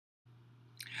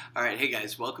All right, hey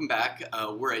guys, welcome back.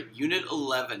 We're at Unit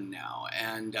 11 now,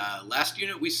 and last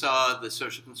unit we saw the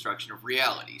social construction of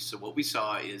reality. So what we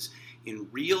saw is in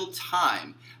real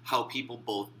time how people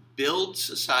both build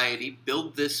society,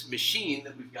 build this machine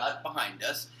that we've got behind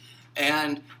us,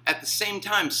 and at the same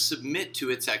time submit to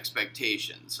its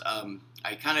expectations.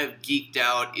 I kind of geeked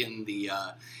out in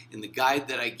the guide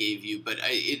that I gave you, but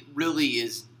it really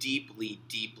is deeply,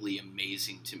 deeply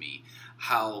amazing to me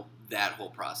how that whole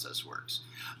process works.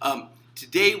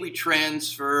 Today we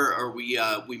transfer, or we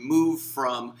move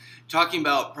from talking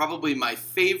about probably my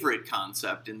favorite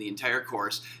concept in the entire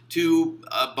course to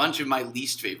a bunch of my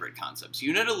least favorite concepts.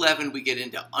 Unit 11, we get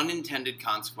into unintended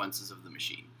consequences of the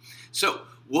machine. So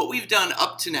what we've done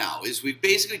up to now is we've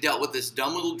basically dealt with this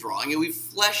dumb little drawing and we've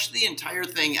fleshed the entire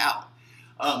thing out.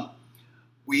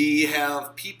 We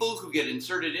have people who get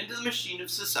inserted into the machine of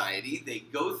society, they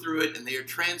go through it, and they are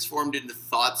transformed into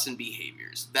thoughts and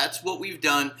behaviors. That's what we've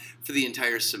done for the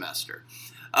entire semester.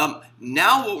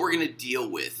 Now what we're going to deal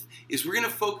with is we're going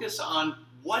to focus on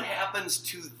what happens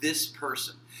to this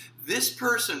person. This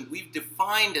person we've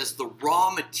defined as the raw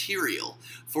material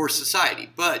for society,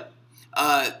 but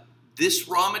this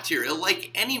raw material, like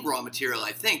any raw material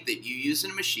I think that you use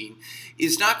in a machine,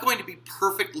 is not going to be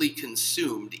perfectly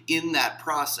consumed in that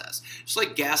process. Just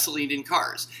like gasoline in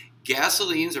cars.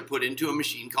 Gasolines are put into a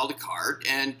machine called a car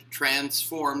and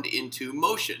transformed into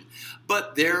motion.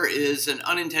 But there is an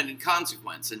unintended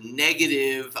consequence, a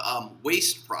negative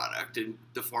waste product in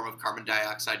the form of carbon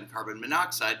dioxide and carbon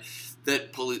monoxide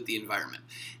that pollute the environment.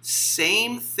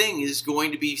 Same thing is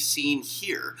going to be seen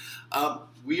here.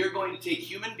 We are going to take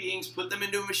human beings, put them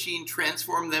into a machine,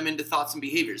 transform them into thoughts and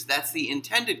behaviors. That's the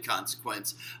intended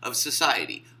consequence of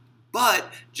society.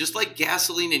 But just like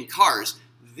gasoline in cars,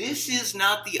 this is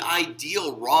not the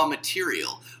ideal raw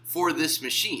material for this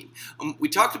machine. We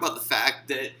talked about the fact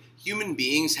that human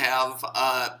beings have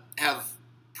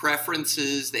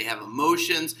preferences, they have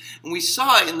emotions, and we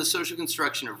saw in the social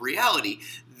construction of reality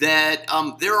that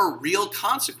there are real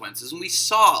consequences, and we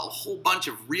saw a whole bunch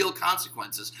of real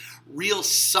consequences, real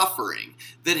suffering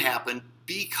that happened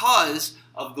because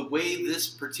of the way this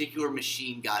particular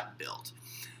machine got built.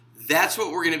 That's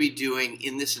what we're going to be doing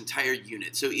in this entire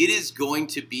unit. So it is going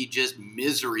to be just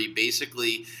misery,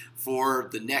 basically, for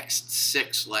the next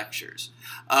 6 lectures.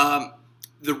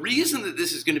 The reason that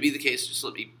this is going to be the case, just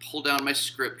let me pull down my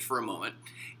script for a moment,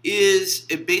 is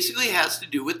it basically has to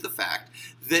do with the fact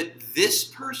that this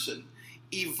person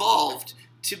evolved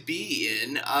to be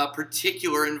in a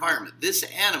particular environment. This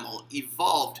animal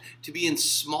evolved to be in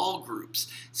small groups,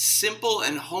 simple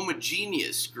and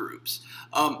homogeneous groups,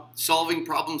 solving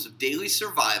problems of daily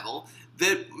survival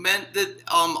that meant that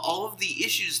all of the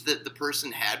issues that the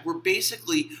person had were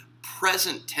basically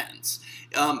present tense.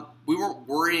 We weren't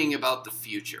worrying about the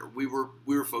future. We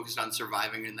were focused on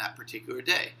surviving in that particular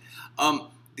day.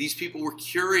 These people were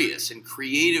curious and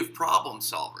creative problem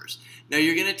solvers. Now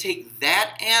you're going to take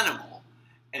that animal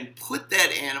and put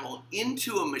that animal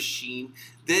into a machine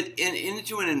and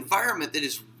into an environment that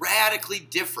is radically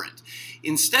different.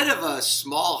 Instead of a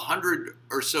small 100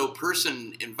 or so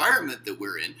person environment that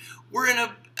we're in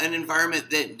an environment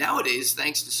that nowadays,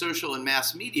 thanks to social and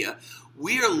mass media,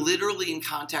 we are literally in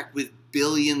contact with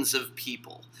billions of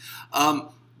people.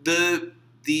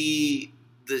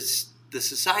 The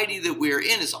society that we're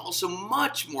in is also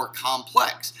much more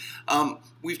complex.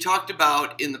 We've talked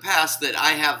about in the past that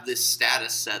I have this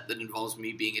status set that involves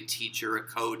me being a teacher, a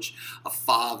coach, a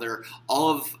father,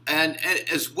 and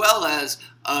as well as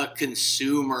a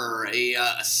consumer, a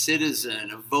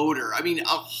citizen, a voter. I mean, a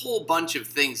whole bunch of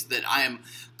things that I am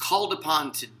called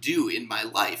upon to do in my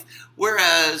life.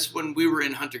 Whereas when we were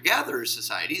in hunter-gatherer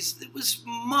societies, it was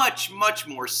much, much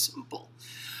more simple.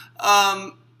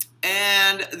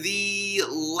 And the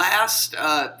last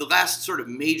sort of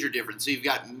major difference, so you've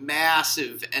got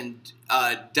massive and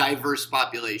diverse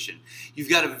population. You've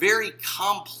got a very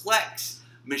complex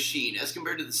machine as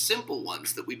compared to the simple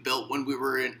ones that we built when we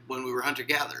were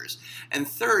hunter-gatherers. And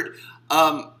third,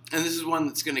 and this is one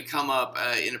that's going to come up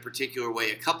in a particular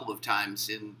way a couple of times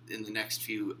in the next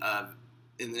few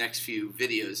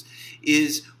videos,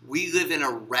 is we live in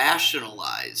a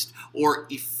rationalized or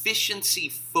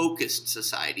efficiency-focused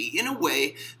society in a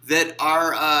way that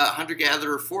our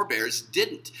hunter-gatherer forebears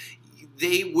didn't.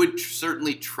 They would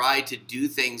certainly try to do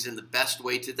things in the best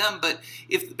way to them, but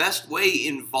if the best way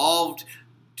involved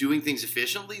doing things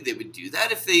efficiently, they would do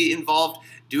that. If they involved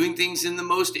doing things in the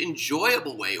most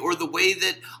enjoyable way or the way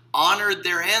that honored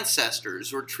their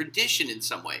ancestors or tradition in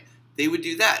some way, they would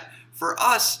do that. For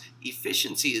us,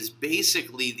 efficiency is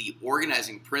basically the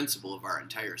organizing principle of our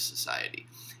entire society.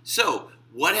 So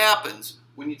what happens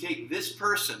when you take this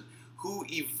person who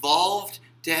evolved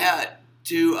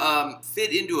to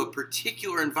fit into a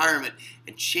particular environment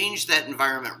and change that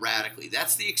environment radically.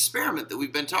 That's the experiment that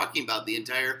we've been talking about the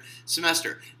entire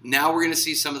semester. Now we're going to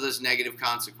see some of those negative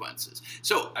consequences.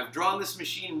 So I've drawn this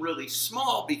machine really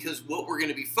small because what we're going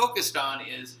to be focused on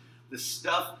is the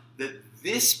stuff that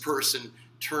this person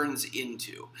turns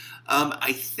into.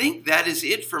 I think that is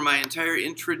it for my entire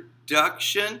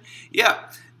introduction. Yeah,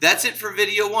 that's it for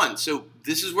video 1. So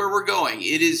this is where we're going.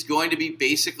 It is going to be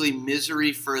basically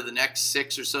misery for the next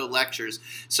 6 or so lectures.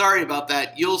 Sorry about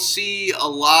that. You'll see a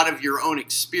lot of your own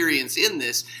experience in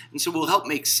this, and so we'll help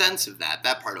make sense of that.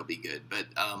 That part will be good, but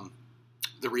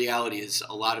the reality is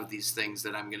a lot of these things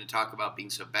that I'm going to talk about being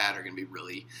so bad are going to be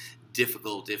really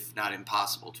difficult, if not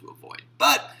impossible, to avoid.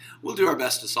 But we'll do our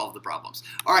best to solve the problems.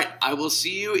 All right, I will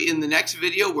see you in the next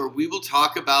video where we will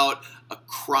talk about a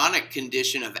chronic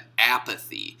condition of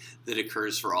apathy that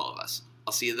occurs for all of us.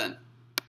 I'll see you then.